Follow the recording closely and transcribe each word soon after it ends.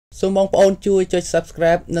សូមបងប្អូនជួយចុច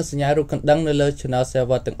Subscribe និងសញ្ញារូបកណ្ដឹងនៅលើ Channel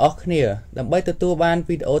Server ទាំងអស់គ្នាដើម្បីទទួលបាន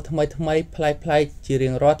វីដេអូថ្មីៗប្លែកៗជារៀ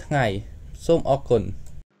ងរាល់ថ្ងៃសូមអរគុណ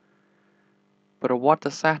ប្រវត្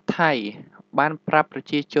តិសាស្ត្រថៃបានប្រាប់ប្រ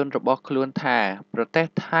ជាជនរបស់ខ្លួនថាប្រទេស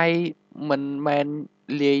ថៃមិនមែន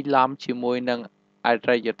លាយឡំជាមួយនឹងអ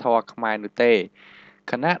រិយធម៌ខ្មែរនោះទេ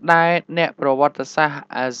ខណៈដែលអ្នកប្រវត្តិសាស្ត្រ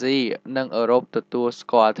អាស៊ីនិងអឺរ៉ុបទទួលស្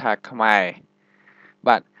គាល់ថាខ្មែរ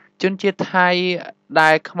បាទជនជាតិថៃ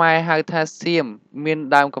ដែលខ្មែរហៅថាសៀមមាន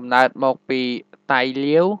ដើមកំណើតមកពីតៃ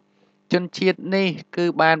លាវជនជាតិនេះគឺ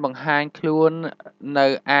បានបង្ហាញខ្លួននៅ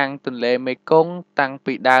អាងទន្លេមេគង្គតាំង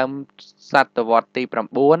ពីដើមសតវត្សទី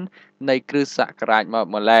9នៃគ្រិស្តសករាជមក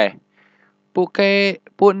ម្ល៉េះពួ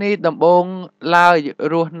កនេះដំបូងឡើយ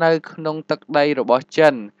រស់នៅក្នុងទឹកដីរបស់ចិ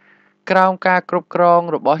នក្រោមការគ្រប់គ្រង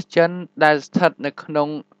របស់ចិនដែលស្ថិតនៅក្នុង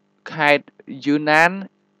ខេត្តយូណាន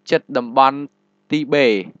ជិតតំបន់ទីបេ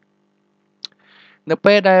នៅ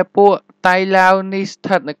ពេលដែលពួកតៃឡាវនេះស្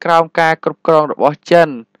ថិតនៅក្រោមការគ្រប់គ្រងរបស់ចិន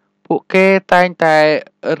ពួកគេតែងតែ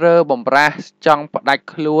រើបំរាស់ចង់ផ្ដាច់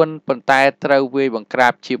ខ្លួនប៉ុន្តែត្រូវវាយបង្ក្រា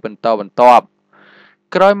បជាបន្តបន្ទាប់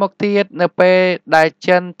ក្រោយមកទៀតនៅពេលដែល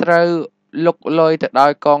ចិនត្រូវលុកលុយទៅដោ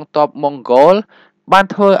យកងទ័ពម៉ុងហ្គោលបាន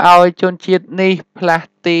ធ្វើឲ្យជនជាតិនេះផ្លាស់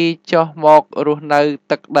ទីចុះមករស់នៅ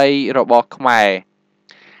ទឹកដីរបស់ខ្មែរ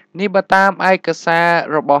នេះបើតាមឯកសារ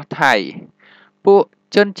របស់ថៃពួក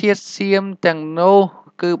ជនជាតិសៀមទាំងនោះ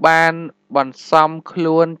គឺបានបន្សំខ្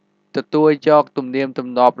លួនទទួលយកទំនៀមទ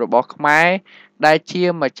ម្លាប់របស់ខ្មែរដែលជា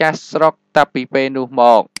ម្ចាស់ស្រុកតាពីពេលនោះម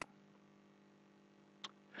ក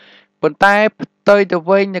ប៉ុន្តែផ្ទុយទៅ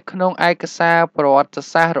វិញនៅក្នុងឯកសារប្រវត្តិ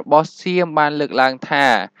សាស្ត្ររបស់សៀមបានលើកឡើងថា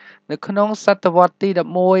នៅក្នុងសតវត្សទី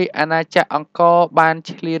11អាណាចក្រអង្គរបាន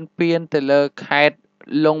ឈ្លានពានទៅលើខេត្ត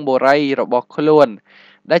លុងបូរីរបស់ខ្លួន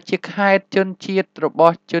ដែលជាខេត្តជនជាតិរប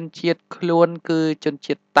ស់ជនជាតិខ្លួនគឺជន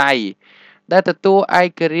ជាតិតៃដែលទទួលឯ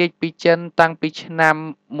ករាជ្យពីចិនតាំងពីឆ្នាំ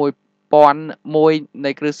1001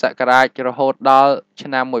នៃគ្រិស្តសករាជរហូតដល់ឆ្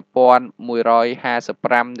នាំ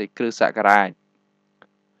1155នៃគ្រិស្តសករាជ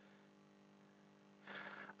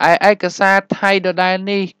ឯកសារថៃដដែល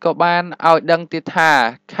នេះក៏បានឲ្យដឹងទៀតថា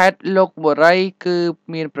ខេត្តលុងបូរីគឺ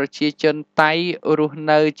មានប្រជាជនតៃរស់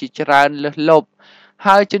នៅជាច្រើនលើសលប់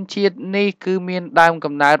ហើយជនជាតិនេះគឺមានដើម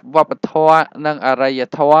កំណើតវប្បធម៌និងអរិយ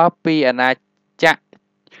ធម៌ពីអាណាចក្រ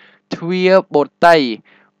ទ្វារបូតី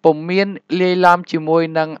ពុំមានលាយឡំជាមួយ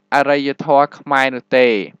នឹងអរិយធម៌ខ្មែរនោះទេ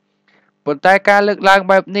ប៉ុន្តែការលើកឡើង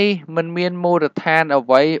បែបនេះមិនមានមូលដ្ឋានអ្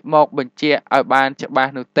វីមកបញ្ជាក់ឲ្យបានច្បា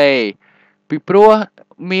ស់នោះទេពីព្រោះ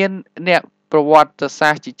មានអ្នកប្រវត្តិសា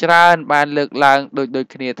ស្ត្រជាច្រើនបានលើកឡើងដូច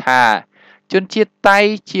គ្នាថាជនជាតិតៃ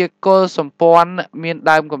ជាកុលសម្ព័ន្ធមាន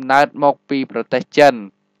ដើមកំណើតមកពីប្រទេសចិន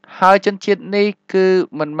ហើយជនជាតិនេះគឺ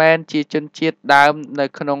មិនមែនជាជនជាតិដើមនៅ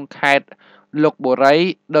ក្នុងខេត្តលុងបូរី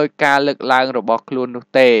ដោយការលើកឡើងរបស់ខ្លួននោះ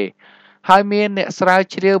ទេហើយមានអ្នកស្រាវ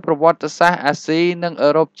ជ្រាវប្រវត្តិសាស្ត្រអាស៊ីនិងអឺ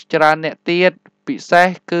រ៉ុបច្រើនអ្នកទៀតពិសេស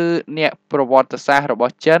គឺអ្នកប្រវត្តិសាស្ត្ររប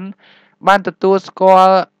ស់ចិនបានទទួលស្គា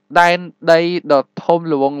ល់ដែនដីដ៏ធំ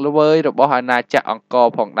ល្វឹងល្វើយរបស់អាណាចក្រអង្គរ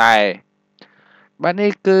ផងដែរបាទ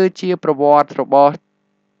នេះគឺជាប្រវត្តិរបស់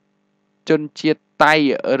ជនជាតិតៃ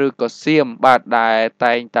ឬក៏សៀមបាទដែល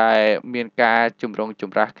តែងតែមានការជំរុងច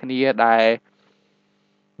ម្រាស់គ្នាដែល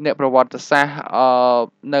អ្នកប្រវត្តិសាស្ត្រ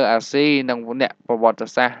នៅអាស៊ីនិងអ្នកប្រវត្តិ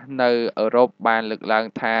សាស្ត្រនៅអឺរ៉ុបបានលើកឡើង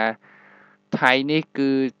ថាថៃនេះ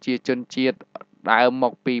គឺជាជនជាតិដើមម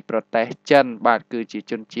កពីប្រទេសចិនបាទគឺជា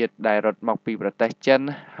ជនជាតិដែលរត់មកពីប្រទេសចិន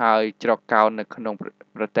ហើយជ្រកកោននៅក្នុង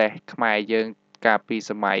ប្រទេសខ្មែរយើងកាលពី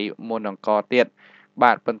សម័យមុនអង្គរទៀត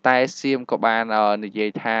បាទប៉ុន្តែសៀមក៏បាននិយាយ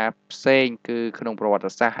ថាផ្សេងគឺក្នុងប្រវត្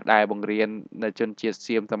តិសាស្ត្រដែលបង្រៀននៅជនជាតិ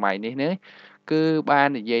សៀមសម័យនេះគឺបាន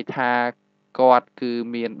និយាយថាគាត់គឺ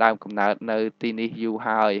មានដើមកំណើតនៅទីនេះយូរ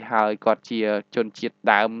ហើយគាត់ជាជនជាតិ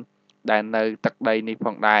ដើមដែលនៅទឹកដីនេះផ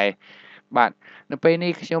ងដែរបាទនៅពេល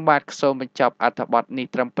នេះខ្ញុំបាទសូមបញ្ចប់អត្ថបទនេះ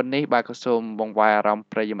ត្រឹមប៉ុណ្នេះបាទក៏សូមបង្វែរអារម្មណ៍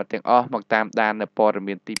ប្រិយមិត្តទាំងអស់មកតាមដាននៅព័ត៌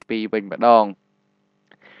មានទី2វិញម្ដង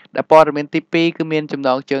ដែលព័ត៌មានទី2គឺមានចំណ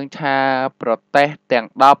ងជើងថាប្រទេសទាំង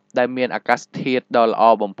10ដែលមានអាកាសធាតុដ៏ល្អ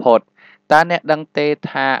បំផុតតើអ្នកដឹងទេ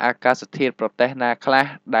ថាអាកាសធាតុប្រទេសណាខ្លះ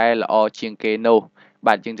ដែលល្អជាងគេនោះ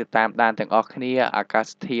បាទយើងទៅតាមដានទាំងអស់គ្នាអាកាស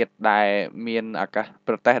ធាតុដែលមាន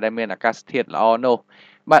ប្រទេសដែលមានអាកាសធាតុល្អនោះ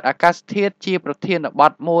បាទអាកាសធាតុជាប្រធានប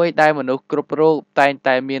ទមួយដែលមនុស្សគ្រប់រូបតែង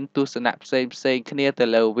តែមានទស្សនៈផ្សេងគ្នាទៅ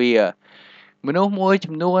លើវាមនុស្សមួយ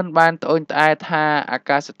ចំនួនបានត្អូញត្អែថាអា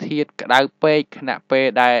កាសធាតុក្តៅពេកខណៈពេល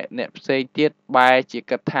ដែលអ្នកផ្សេងទៀតបែរជា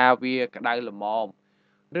គិតថាវាក្តៅល្មម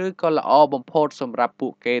ឬក៏ល្អបំផុតសម្រាប់ពួ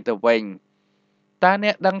កគេទៅវិញតើអ្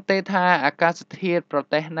នកដឹងទេថាអាកាសធាតុប្រ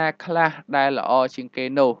ទេសណាខ្លះដែលល្អជាងគេ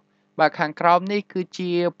នោះបាទខាងក្រោមនេះគឺ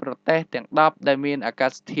ជាប្រទេសទាំង10ដែលមានអាកា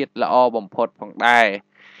សធាតុល្អបំផុតផងដែរ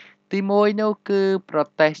ទី1នោះគឺប្រ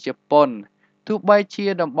ទេសជប៉ុនទោះបីជា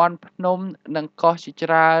តំបន់ភ្នំនិងកោះជាច្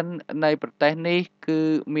រើននៃប្រទេសនេះគឺ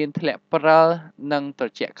មានធ្លាក់ព្រិលនិងត្រ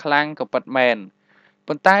ជាក់ខ្លាំងក៏ពិតមែន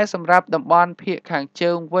ប៉ុន្តែសម្រាប់តំបន់ភាគខាង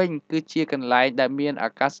ជើងវិញគឺជាកន្លែងដែលមាន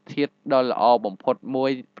អាកាសធាតុដ៏ល្អបំផុតមួ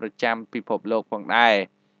យប្រចាំពិភពលោកផងដែរ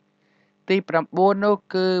ទី9នោះ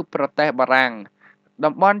គឺប្រទេសបារាំង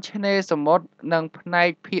តំបន់ឆ្នេរសមុទ្រនិងផ្នែក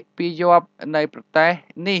ភាគពាយ័ព្យនៃប្រទេស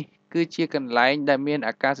នេះគឺជាកន្លែងដែលមាន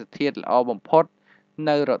អាកាសធាតុល្អបំផុត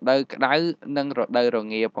នៅរដូវក្តៅនិងរដូវរ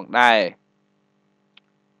ងាផងដែរ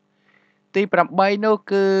ទី8នោះ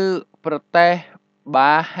គឺប្រទេស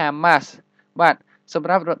បាហាម៉ាស់បាទសម្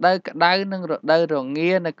រាប់រដូវក្តៅនិងរដូវរ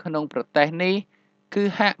ងានៅក្នុងប្រទេសនេះគឺ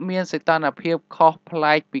ហាក់មានសីតុណ្ហភាពខុសប្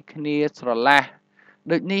លែកពីគ្នាស្រឡះ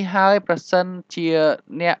ដូចនេះហើយប្រសិនជា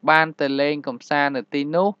អ្នកបានទៅលេងកម្សាន្តនៅទី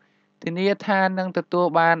នោះធានាថានឹងទទួល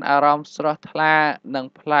បានអារម្មណ៍ស្រស់ថ្លានិង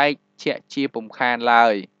ប្លែកជាក់ជាពុំខានឡើ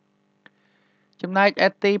យចំណែកឯ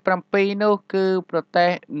ទី7នោះគឺប្រទេ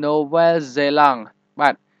សនូវែលសេឡង់បា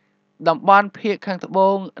ទតំបន់ភាគខាងត្បូ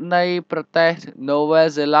ងនៃប្រទេសនូវែល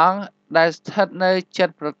សេឡង់ដែលស្ថិតនៅជិត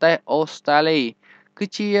ប្រទេសអូស្ត្រាលីគឺ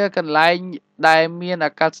ជាកន្លែងដែលមាន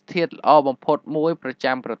អាកាសធាតុល្អបំផុតមួយប្រ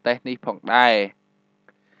ចាំប្រទេសនេះផងដែរ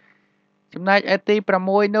ចំណែកឯទី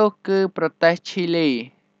6នោះគឺប្រទេសឈីលី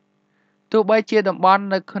ទោះបីជាតំបន់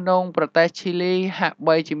នៅក្នុងប្រទេសឈីលីហាក់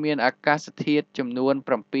បីជាមានអាកាសធាតុចំនួន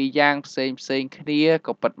7យ៉ាងផ្សេងគ្នា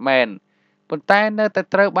ក៏ពិតមែនប៉ុន្តែនៅតែ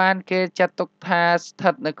ត្រូវបានគេចាត់ទុកថាស្ថិ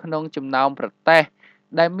តនៅក្នុងចំណោមប្រទេស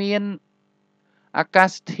ដែលមានអាកា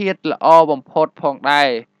សធាតុល្អបំផុតផងដែរ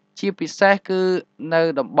ជាពិសេសគឺនៅ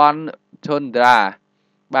តំបន់ Tundra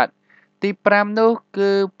បាទទី5នោះ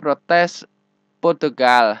គឺប្រទេសប៉ូទុយហ្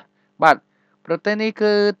គាល់បាទប្រទេសនេះ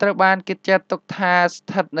គឺត្រូវបានគេចាត់ទុកថាស្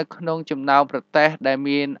ថិតនៅក្នុងចំណោមប្រទេសដែល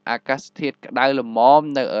មានអាកាសធាតុក្តៅល្មម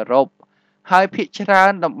នៅអឺរ៉ុបហើយភាគច្រើ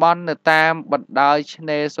នតំបន់នៅតាមបណ្ដោយឆ្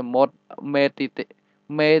នេរសមុទ្រមេ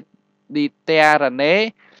ឌីទែរ៉ាណេ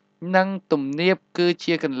និងទំនាបគឺ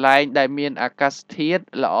ជាកន្លែងដែលមានអាកាសធាតុ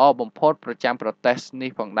ល្អបំផុតប្រចាំប្រទេសនេះ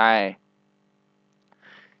ផងដែរ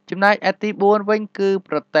ចំណែកឯទី4វិញគឺ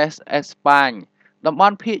ប្រទេសអេស្ប៉ាញតំប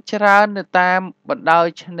ន់ភាគច្រើននៅតាមបណ្ដោយ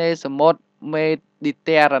ឆ្នេរសមុទ្រមេឌី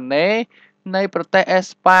ទែរ៉ាណេនៃប្រទេសអេ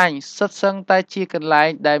ស្ប៉ាញសុទ្ធសឹងតែជាកន្លែង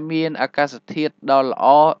ដែលមានអាកាសធាតុដ៏ល្អ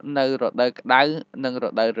នៅរដូវក្តៅនិងរ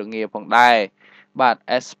ដូវរងាផងដែរបាទ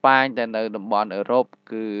អេស្ប៉ាញដែលនៅតំបន់អឺរ៉ុប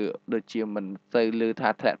គឺដូចជាមិនសូវឮថា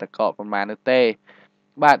ធ្លាក់ទឹកកកប៉ុន្មាននោះទេ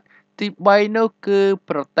បាទទី3នោះគឺ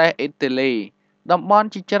ប្រទេសអ៊ីតាលីតំបន់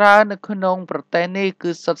ជាច្រើននៅក្នុងប្រទេសនេះ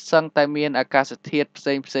គឺសុទ្ធសឹងតែមានអាកាសធាតុផ្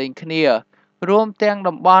សេងគ្នារួមទាំង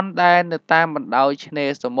តំបន់ដែលនៅតាមបណ្ដោយឆ្នេរ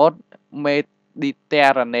សមុទ្រមេឌីទែ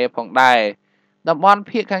រ៉ាណេផងដែរតំបន់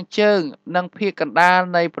ភាគខាងជើងនិងភាគកណ្ដាល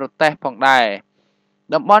នៃប្រទេសផងដែរ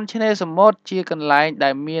តំបន់ឆ្នេរសមុទ្រជាកន្លែងដែ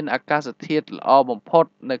លមានអាកាសធាតុល្អបំផុត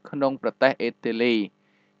នៅក្នុងប្រទេសអ៊ីតាលី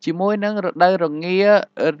ជាមួយនឹងរដូវរងា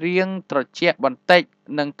រៀងត្រជាក់បន្តិច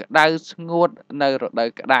និងក្តៅស្ងួតនៅរដូវ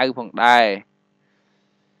ក្តៅផងដែរ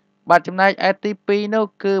បាទចំណែកឯទី2នោះ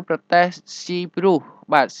គឺប្រទេសស៊ីប្រុស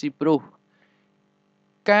បាទស៊ីប្រុស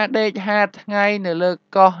ការដេកហាលថ្ងៃនៅលើ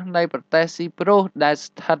កោះនៃប្រទេសស៊ីប្រុសដែល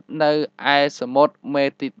ស្ថិតនៅឯសមុទ្រ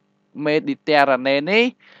មេឌីទែរ៉ាណេនេះ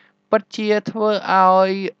ពិតជាធ្វើឲ្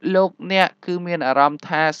យលោកអ្នកគឺមានអារម្មណ៍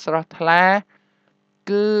ថាស្រស់ថ្លា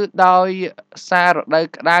គឺដោយសាររដូវ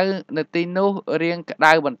ក្តៅនៅទីនោះរៀងក្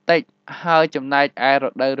តៅបន្តិចហើយចំណែកឯរ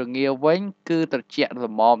ដូវរងាវិញគឺត្រជាក់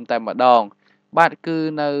ល្មមតែម្ដងបាទគឺ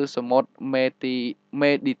នៅសមុទ្រ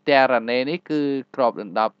មេឌីទែរ៉ាណេនេះគឺគ្របដ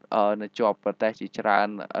ណ្ដប់នៅជាប់ប្រទេសជាច្រើន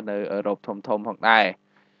នៅអឺរ៉ុបធំផងដែរ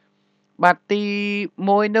បាទទី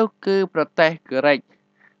1នោះគឺប្រទេសក្រិក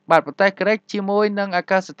បាទប្រទេសក្រិកជាមួយនឹងអា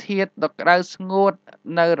កាសធាតុដ៏ក្តៅស្ងួត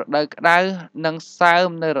នៅរដូវក្តៅនិងសើម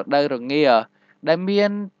នៅរដូវរងាដែលមា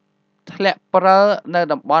នធ្លាក់ព្រិលនៅ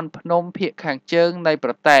តំបន់ភ្នំភាគខាងជើងនៃ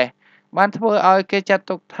ប្រទេសបានធ្វើឲ្យគេចាត់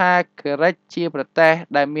ទុកថាក្រិកជាប្រទេស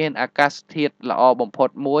ដែលមានអាកាសធាតុល្អបំផុត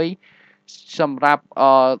មួយសម្រាប់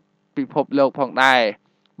ពិភពលោកផងដែរ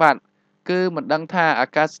បាទគឺមិនដឹងថាអា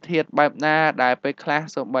កាសធាតុបែបណាដែលពេលខ្លះ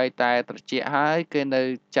សូម្បីតែត្រជាក់ហើយគេនៅ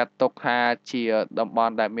ចាត់ទុកថាជាតំប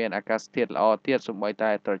ន់ដែលមានអាកាសធាតុល្អទៀតសូម្បី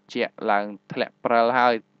តែត្រជាក់ឡើងធ្លាក់ព្រិលហើ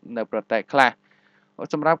យនៅប្រទេសខ្លះ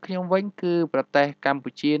សម្រាប់ខ្ញុំវិញគឺប្រទេសកម្ពុ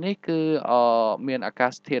ជានេះគឺមានអាកា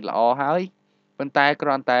សធាតុល្អហើយប៉ុន្តែគ្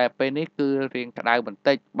រាន់តែពេលនេះគឺរៀងក្តៅបន្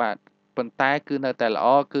តិចបាទប៉ុន្តែគឺនៅតែល្អ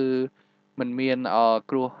គឺមិនមាន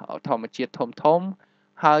គ្រោះធម្មជាតិធំ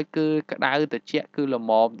ហើយគឺក្តៅត្រជាក់គឺល្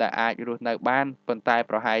មមតែអាចរស់នៅបានប៉ុន្តែ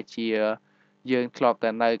ប្រហែលជាយើងធ្លាប់តែ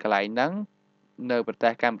នៅកន្លែងហ្នឹងនៅប្រទេ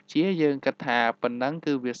សកម្ពុជាយើងគិតថាប៉ុណ្ណឹង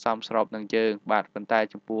គឺវាសមស្របនឹងយើងបាទប៉ុន្តែ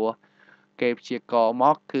ចំពោះ គេព្យាករណ៍ម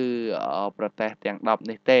កគឺប្រទេសទាំង10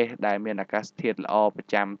នេះទេដែលមានអាកាសធាតុល្អប្រ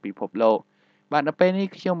ចាំពិភពលោកបាទនៅពេលនេះ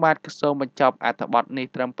ខ្ញុំបាទក៏សូមបញ្ចប់អត្ថបទនេះ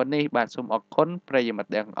ត្រឹមប៉ុណ្នេះបាទសូមអរគុណប្រិយមិត្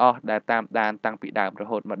តទាំងអស់ដែលតាមដានតាំងពីដើមរ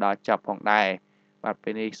ហូតមកដល់ចប់ផងដែរបាទពេ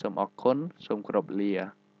លនេះសូមអរគុណសូមគោរពលា